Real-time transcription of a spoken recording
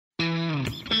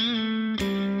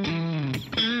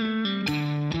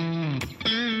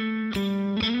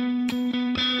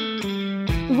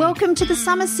Welcome to the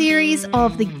summer series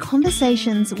of the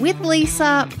Conversations with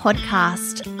Lisa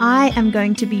podcast. I am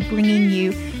going to be bringing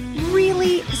you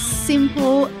really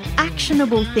simple,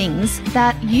 actionable things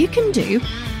that you can do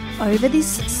over this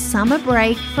summer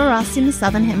break for us in the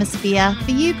Southern Hemisphere.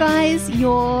 For you guys,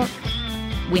 your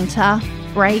winter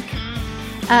break,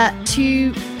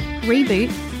 to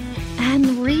reboot and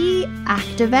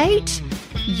reactivate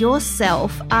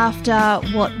yourself after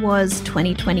what was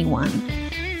 2021.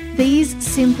 These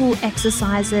simple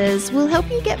exercises will help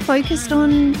you get focused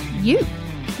on you,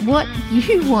 what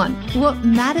you want, what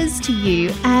matters to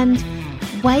you, and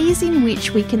ways in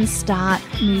which we can start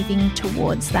moving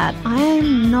towards that.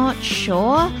 I'm not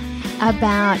sure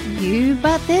about you,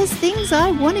 but there's things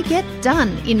I want to get done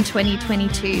in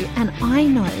 2022, and I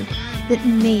know that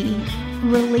me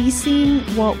releasing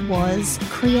what was,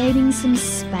 creating some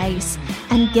space,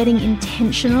 and getting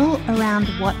intentional around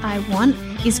what I want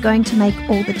is going to make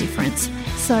all the difference.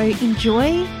 So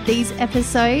enjoy these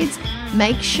episodes.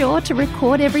 Make sure to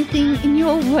record everything in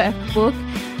your workbook,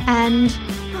 and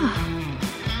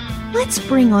let's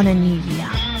bring on a new year.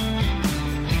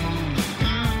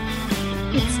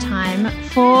 It's time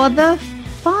for the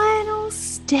final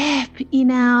step in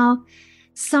our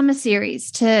summer series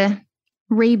to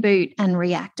reboot and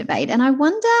reactivate. And I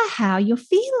wonder how you're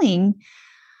feeling.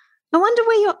 I wonder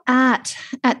where you're at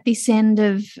this end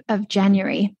of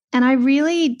January. And I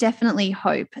really definitely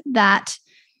hope that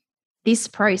this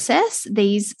process,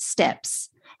 these steps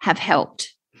have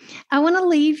helped. I want to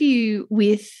leave you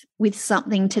with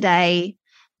something today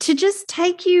to just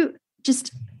take you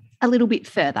just a little bit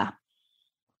further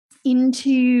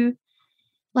into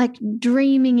like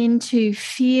dreaming into,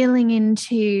 feeling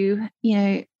into,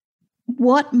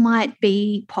 what might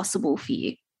be possible for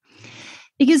you.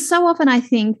 Because so often I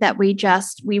think that we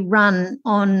run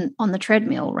on the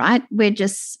treadmill, right? We're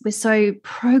so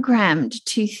programmed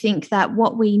to think that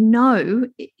what we know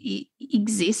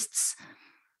exists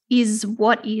is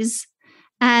what is,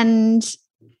 and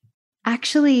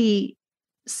actually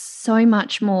so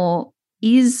much more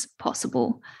is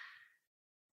possible.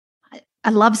 I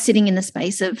love sitting in the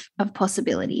space of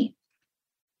possibility.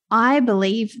 I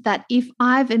believe that if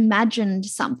I've imagined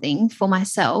something for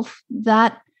myself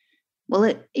that, well,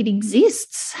 it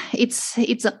exists. It's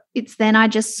then I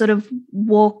just sort of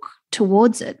walk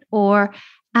towards it, or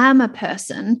am a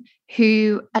person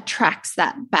who attracts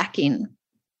that back in.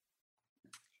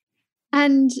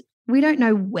 And we don't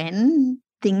know when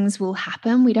things will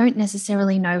happen. We don't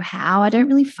necessarily know how. I don't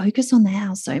really focus on the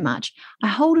how so much. I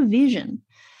hold a vision.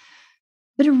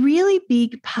 But a really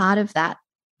big part of that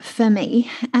for me,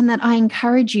 and that I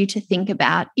encourage you to think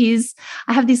about, is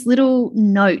I have this little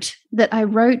note that I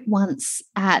wrote once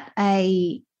at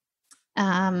an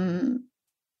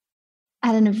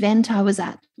event I was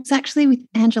at. It was actually with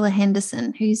Angela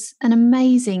Henderson, who's an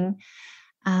amazing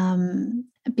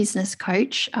business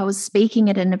coach. I was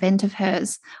speaking at an event of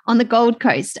hers on the Gold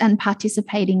Coast and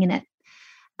participating in it.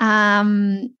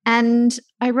 And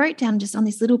I wrote down just on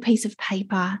this little piece of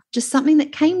paper, just something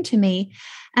that came to me,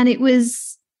 and it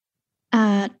was,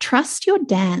 trust your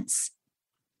dance.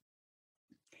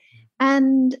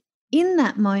 And in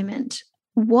that moment,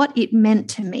 what it meant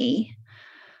to me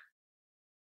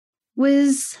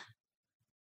was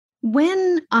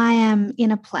when I am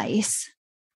in a place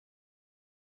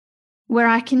where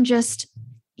I can just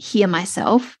hear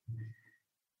myself,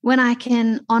 when I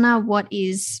can honor what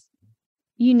is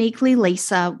uniquely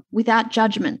Lisa without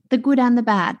judgment, the good and the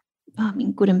bad. I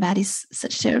mean, good and bad is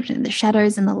such the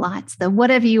shadows and the lights, the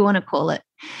whatever you want to call it.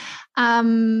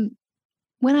 When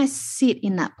I sit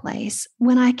in that place,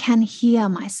 when I can hear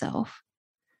myself,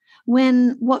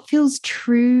 when what feels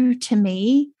true to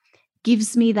me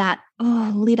gives me that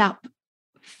lit up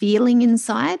feeling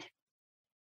inside,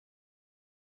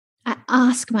 I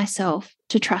ask myself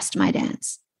to trust my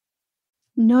dance.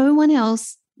 No one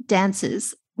else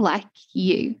dances like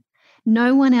you.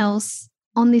 No one else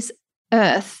on this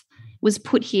earth was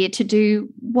put here to do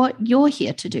what you're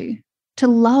here to do, to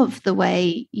love the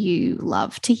way you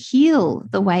love, to heal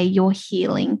the way you're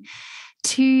healing,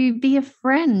 to be a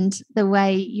friend the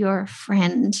way you're a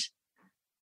friend,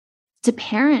 to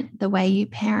parent the way you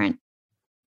parent.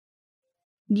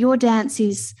 Your dance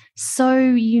is so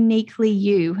uniquely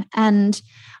you. And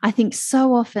I think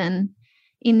so often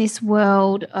in this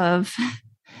world of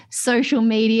social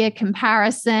media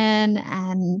comparison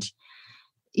and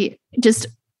just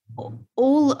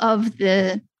all of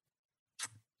the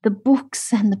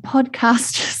books and the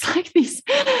podcasts just like this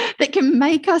that can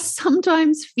make us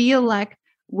sometimes feel like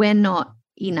we're not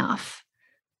enough,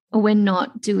 or we're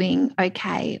not doing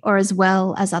okay or as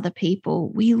well as other people,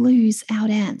 we lose our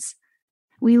dance.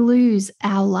 we lose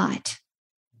our light.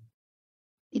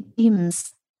 It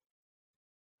dims.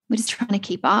 We're just trying to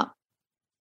keep up.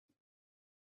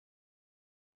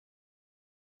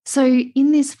 So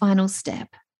in this final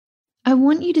step, I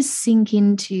want you to sink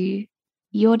into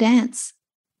your dance.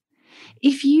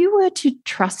 If you were to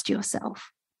trust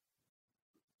yourself,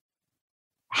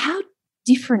 how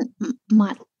different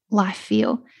might life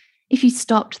feel if you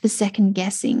stopped the second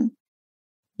guessing,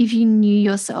 if you knew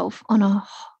yourself on a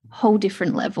whole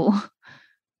different level,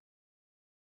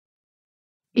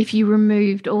 if you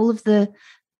removed all of the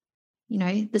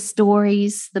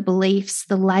stories, the beliefs,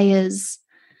 the layers,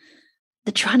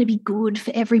 the trying to be good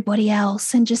for everybody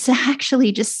else, and just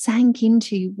actually just sank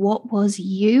into what was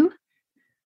you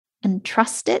and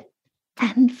trust it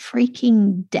and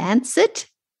freaking dance it.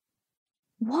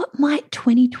 What might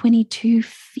 2022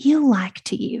 feel like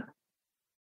to you?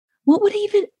 What would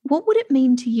it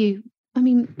mean to you? I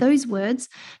mean, those words,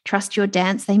 trust your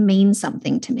dance, they mean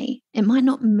something to me. It might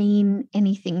not mean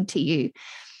anything to you.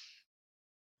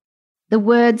 The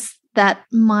words that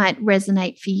might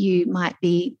resonate for you might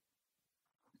be,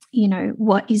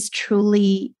 what is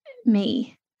truly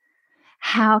me?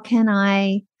 How can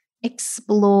I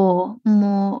explore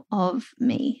more of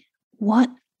me? What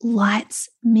lights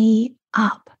me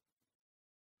up?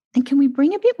 And can we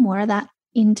bring a bit more of that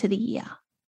into the year,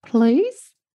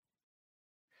 please?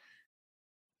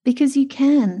 Because you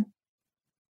can.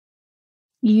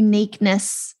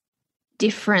 Uniqueness,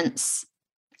 difference,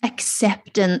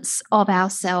 acceptance of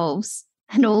ourselves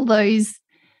and all those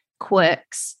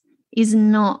quirks is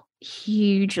not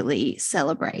hugely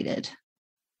celebrated,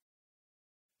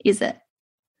 is it?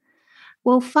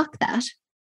 Well, fuck that.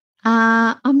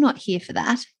 I'm not here for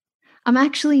that. I'm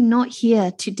actually not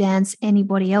here to dance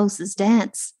anybody else's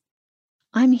dance.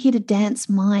 I'm here to dance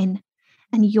mine,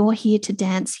 and you're here to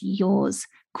dance yours.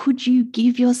 Could you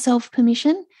give yourself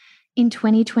permission in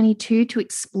 2022 to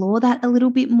explore that a little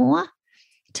bit more,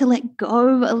 to let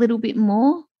go a little bit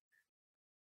more,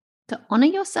 to honor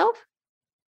yourself?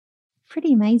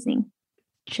 Pretty amazing.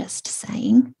 Just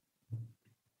saying.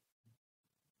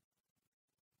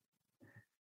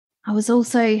 I was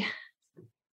also,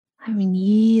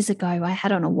 years ago, I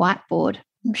had on a whiteboard,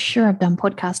 I'm sure I've done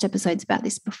podcast episodes about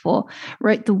this before,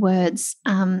 wrote the words,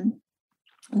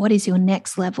 what is your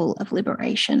next level of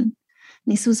liberation? And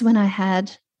this was when I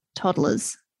had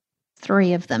toddlers,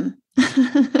 3 of them.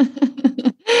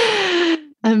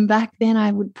 And back then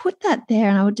I would put that there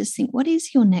and I would just think, what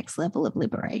is your next level of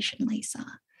liberation, Lisa?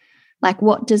 Like,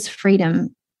 what does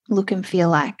freedom look and feel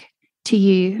like to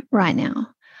you right now?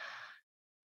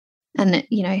 And,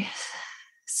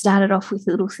 started off with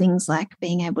little things like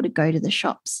being able to go to the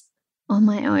shops on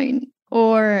my own,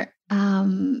 or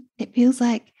it feels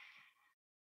like,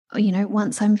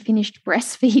 once I'm finished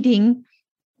breastfeeding,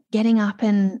 getting up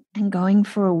and going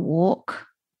for a walk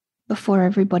before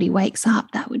everybody wakes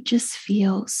up. That would just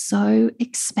feel so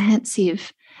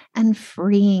expansive and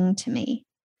freeing to me.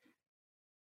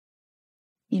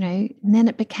 And then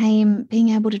it became being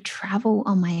able to travel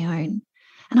on my own.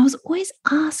 And I was always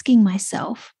asking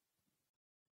myself,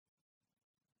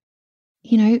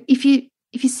 if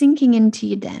you're sinking into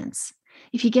your dance,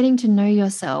 if you're getting to know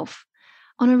yourself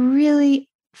on a really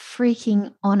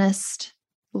freaking honest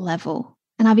level,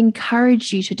 and I've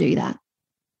encouraged you to do that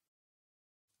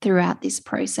throughout this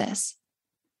process,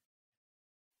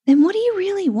 then what do you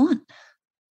really want?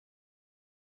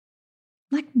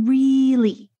 Like,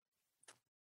 really,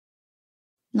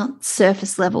 not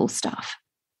surface level stuff.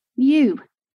 You.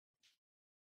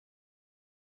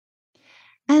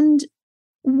 And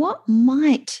what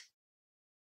might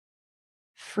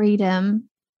freedom,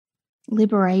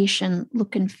 liberation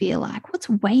look and feel like? What's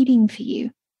waiting for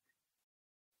you?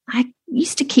 I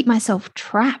used to keep myself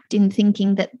trapped in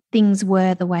thinking that things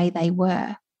were the way they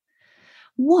were.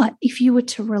 What if you were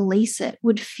to release it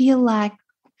would feel like,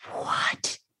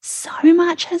 what? So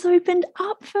much has opened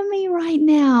up for me right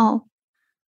now.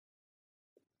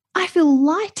 I feel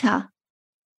lighter.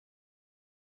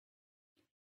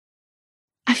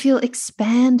 I feel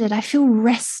expanded. I feel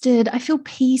rested. I feel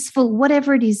peaceful,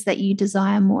 whatever it is that you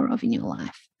desire more of in your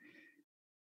life.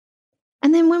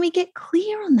 And then when we get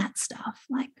clear on that stuff,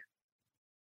 like,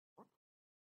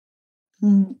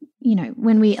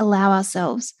 when we allow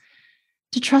ourselves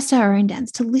to trust our own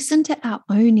dance, to listen to our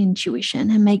own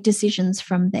intuition and make decisions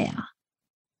from there.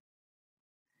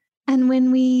 And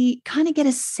when we kind of get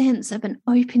a sense of an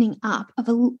opening up of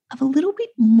a little bit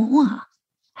more,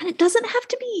 and it doesn't have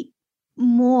to be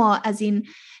more as in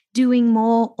doing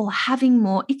more or having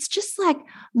more. It's just like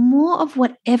more of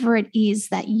whatever it is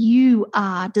that you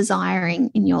are desiring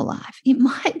in your life. It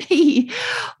might be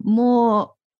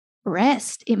more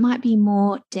rest. It might be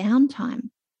more downtime.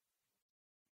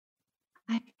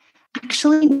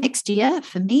 Actually, next year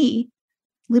for me,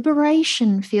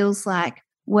 liberation feels like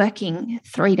working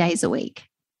 3 days a week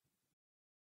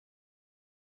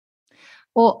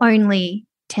or only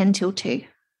 10 till 2.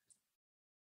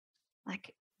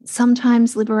 Like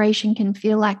sometimes liberation can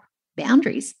feel like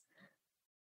boundaries,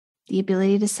 the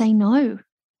ability to say no.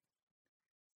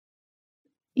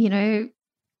 You know,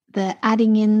 the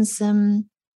adding in some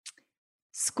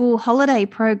school holiday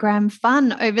program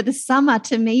fun over the summer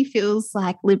to me feels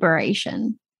like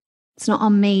liberation. It's not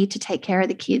on me to take care of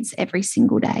the kids every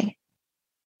single day.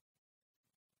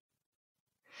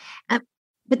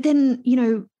 But then,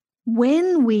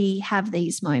 when we have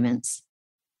these moments,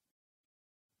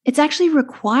 it's actually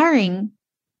requiring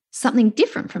something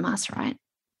different from us, right?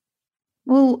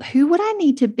 Well, who would I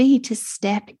need to be to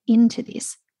step into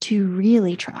this, to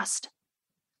really trust?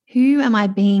 Who am I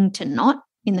being to not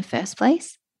in the first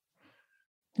place?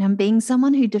 And I'm being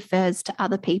someone who defers to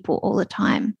other people all the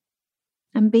time.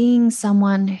 I'm being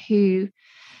someone who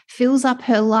fills up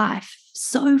her life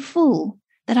so full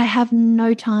that I have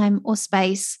no time or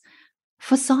space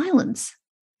for silence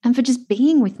and for just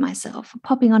being with myself,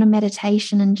 popping on a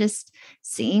meditation and just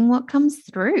seeing what comes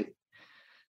through.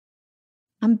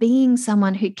 I'm being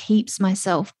someone who keeps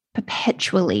myself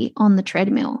perpetually on the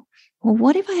treadmill. Well,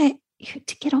 what if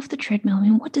to get off the treadmill,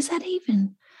 what does that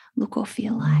even look or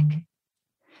feel like?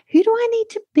 Who do I need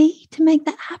to be to make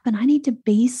that happen? I need to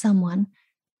be someone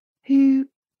who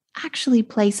actually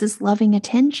places loving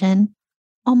attention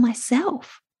on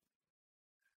myself.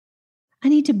 I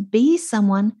need to be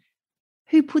someone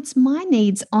who puts my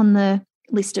needs on the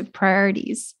list of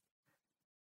priorities.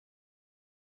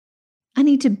 I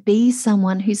need to be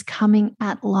someone who's coming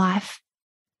at life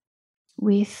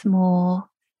with more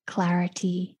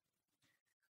clarity,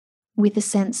 with a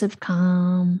sense of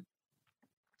calm,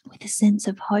 with a sense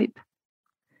of hope.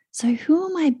 So who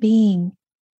am I being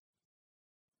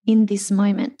in this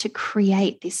moment to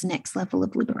create this next level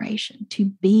of liberation, to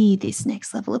be this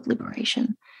next level of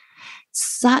liberation?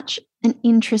 Such an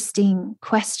interesting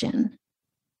question.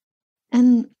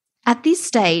 And at this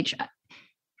stage,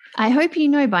 I hope you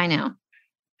know by now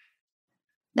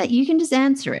that you can just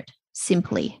answer it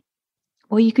simply,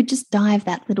 or you could just dive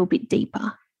that little bit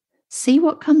deeper. See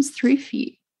what comes through for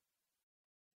you.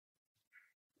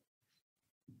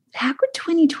 How could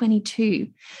 2022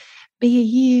 be a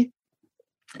year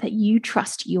that you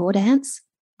trust your dance?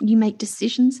 You make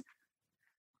decisions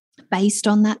based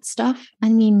on that stuff. I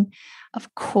mean,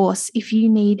 of course, if you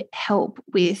need help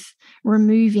with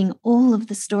removing all of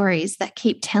the stories that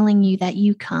keep telling you that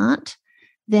you can't,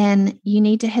 then you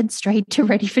need to head straight to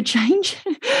Ready for Change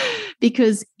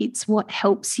because it's what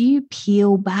helps you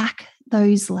peel back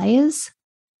those layers,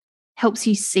 helps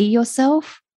you see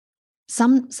yourself.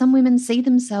 Some women see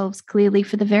themselves clearly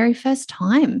for the very first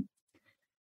time.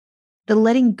 The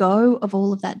letting go of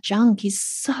all of that junk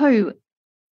is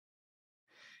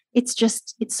it's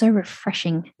so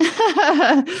refreshing.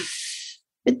 But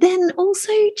then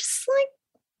also just like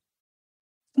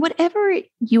whatever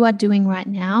you are doing right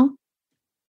now,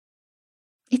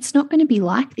 it's not going to be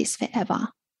like this forever.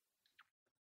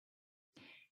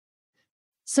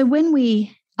 So when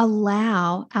we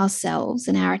allow ourselves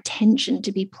and our attention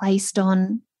to be placed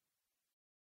on,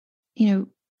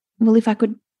 well, if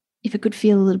it could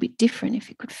feel a little bit different, if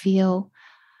it could feel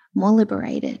more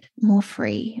liberated, more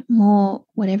free, more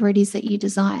whatever it is that you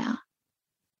desire,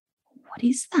 what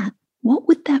is that? What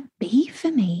would that be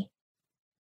for me?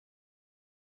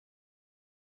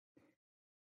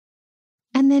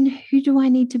 And then who do I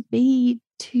need to be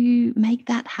to make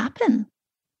that happen?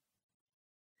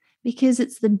 Because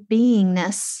it's the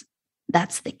beingness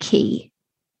that's the key.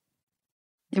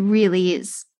 It really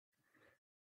is.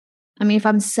 I mean, if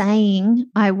I'm saying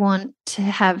I want to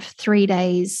have 3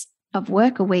 days of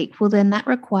work a week, well, then that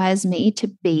requires me to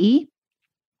be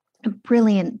a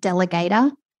brilliant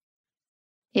delegator.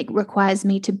 It requires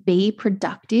me to be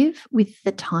productive with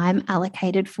the time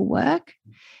allocated for work.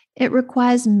 It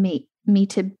requires me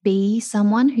to be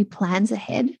someone who plans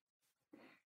ahead.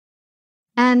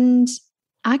 And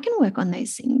I can work on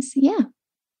those things, yeah.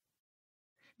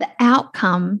 The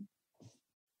outcome,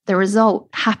 the result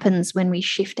happens when we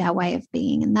shift our way of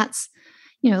being. And that's,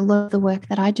 a lot of the work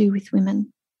that I do with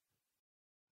women.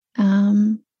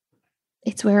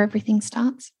 It's where everything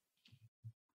starts.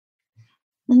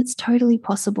 And it's totally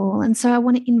possible. And so I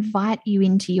want to invite you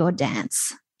into your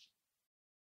dance.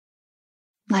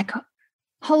 Like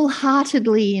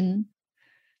wholeheartedly and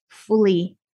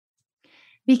fully.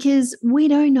 Because we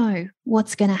don't know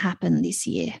what's going to happen this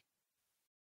year.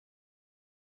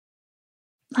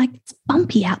 like it's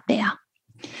bumpy out there.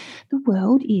 The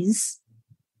world is,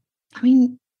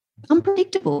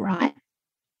 unpredictable, right?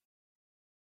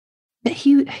 But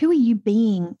who are you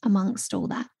being amongst all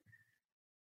that?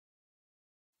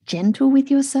 Gentle with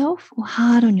yourself or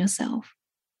hard on yourself?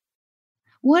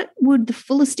 What would the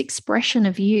fullest expression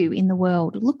of you in the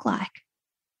world look like?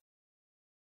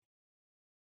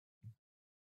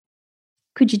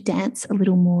 Could you dance a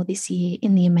little more this year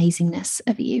in the amazingness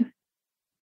of you?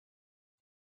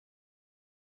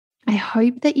 I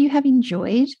hope that you have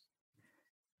enjoyed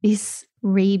this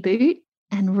reboot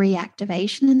and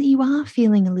reactivation and that you are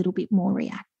feeling a little bit more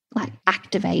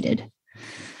activated.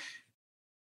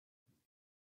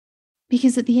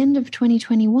 Because at the end of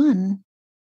 2021,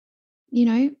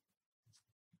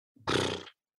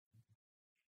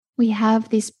 we have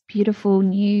this beautiful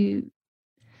new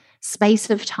space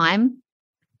of time,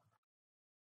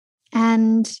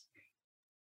 and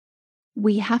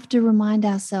we have to remind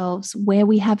ourselves where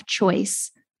we have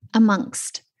choice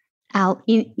amongst our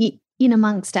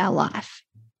life.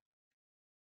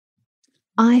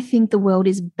 I think the world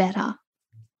is better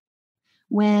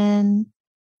when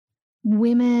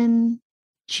women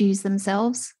choose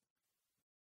themselves,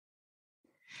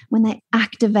 when they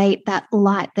activate that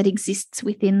light that exists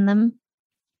within them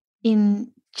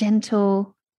in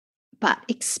gentle but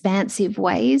expansive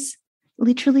ways.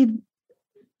 Literally,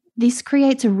 this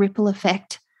creates a ripple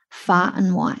effect far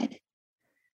and wide.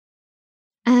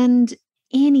 And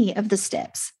any of the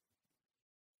steps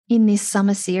in this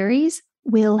summer series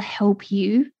will help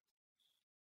you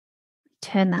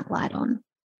turn that light on.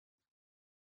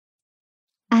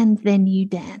 And then you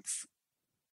dance.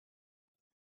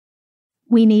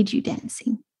 We need you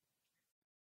dancing.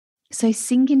 So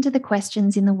sink into the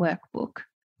questions in the workbook.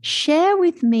 Share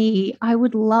with me. I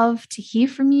would love to hear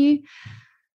from you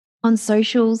on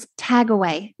socials. Tag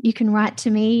away. You can write to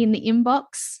me in the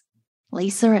inbox,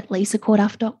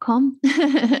 lisa@lisacorduff.com.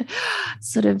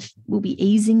 Sort of will be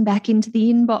easing back into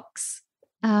the inbox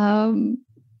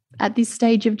at this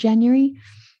stage of January.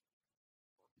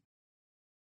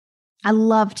 I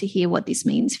love to hear what this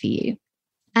means for you.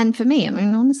 And for me,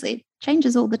 honestly, it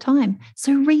changes all the time.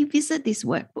 So revisit this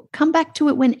workbook. Come back to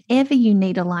it whenever you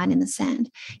need a line in the sand.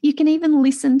 You can even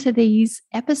listen to these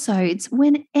episodes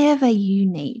whenever you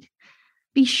need.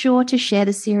 Be sure to share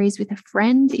the series with a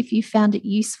friend if you found it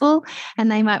useful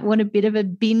and they might want a bit of a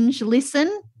binge listen.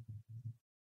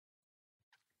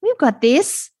 We've got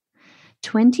this.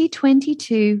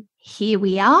 2022, here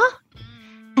we are,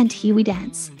 and here we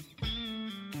dance.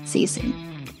 See you soon.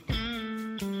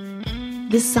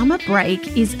 The summer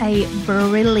break is a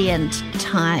brilliant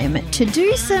time to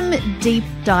do some deep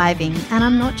diving. And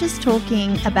I'm not just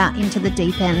talking about into the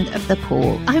deep end of the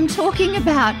pool. I'm talking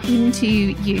about into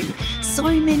you. So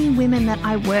many women that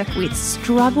I work with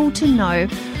struggle to know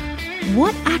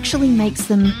what actually makes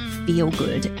them feel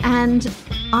good. And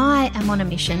I am on a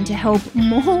mission to help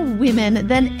more women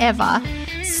than ever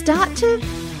start to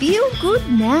feel good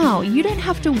now. You don't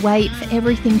have to wait for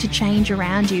everything to change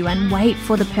around you and wait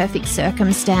for the perfect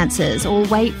circumstances or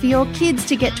wait for your kids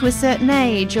to get to a certain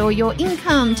age or your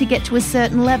income to get to a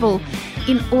certain level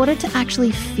in order to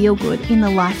actually feel good in the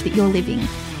life that you're living.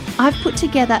 I've put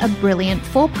together a brilliant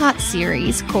 4-part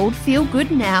series called Feel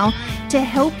Good Now to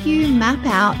help you map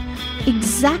out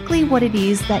exactly what it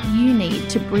is that you need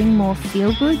to bring more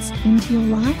feel-goods into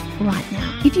your life right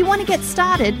now. If you want to get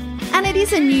started, and it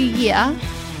is a new year,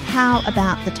 how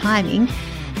about the timing?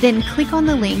 Then click on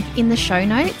the link in the show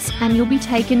notes and you'll be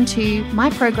taken to my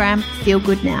program, Feel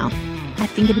Good Now. I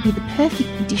think it'll be the perfect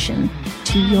addition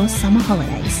to your summer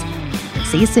holidays.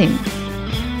 See you soon.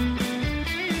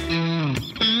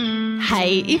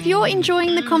 Hey, if you're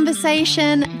enjoying the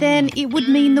conversation, then it would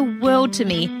mean the world to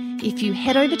me if you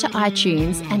head over to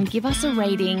iTunes and give us a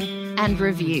rating and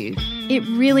review. It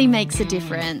really makes a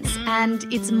difference, and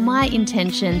it's my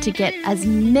intention to get as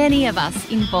many of us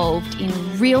involved in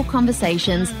real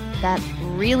conversations that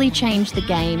really change the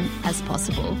game as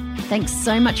possible. Thanks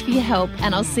so much for your help,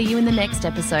 and I'll see you in the next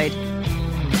episode.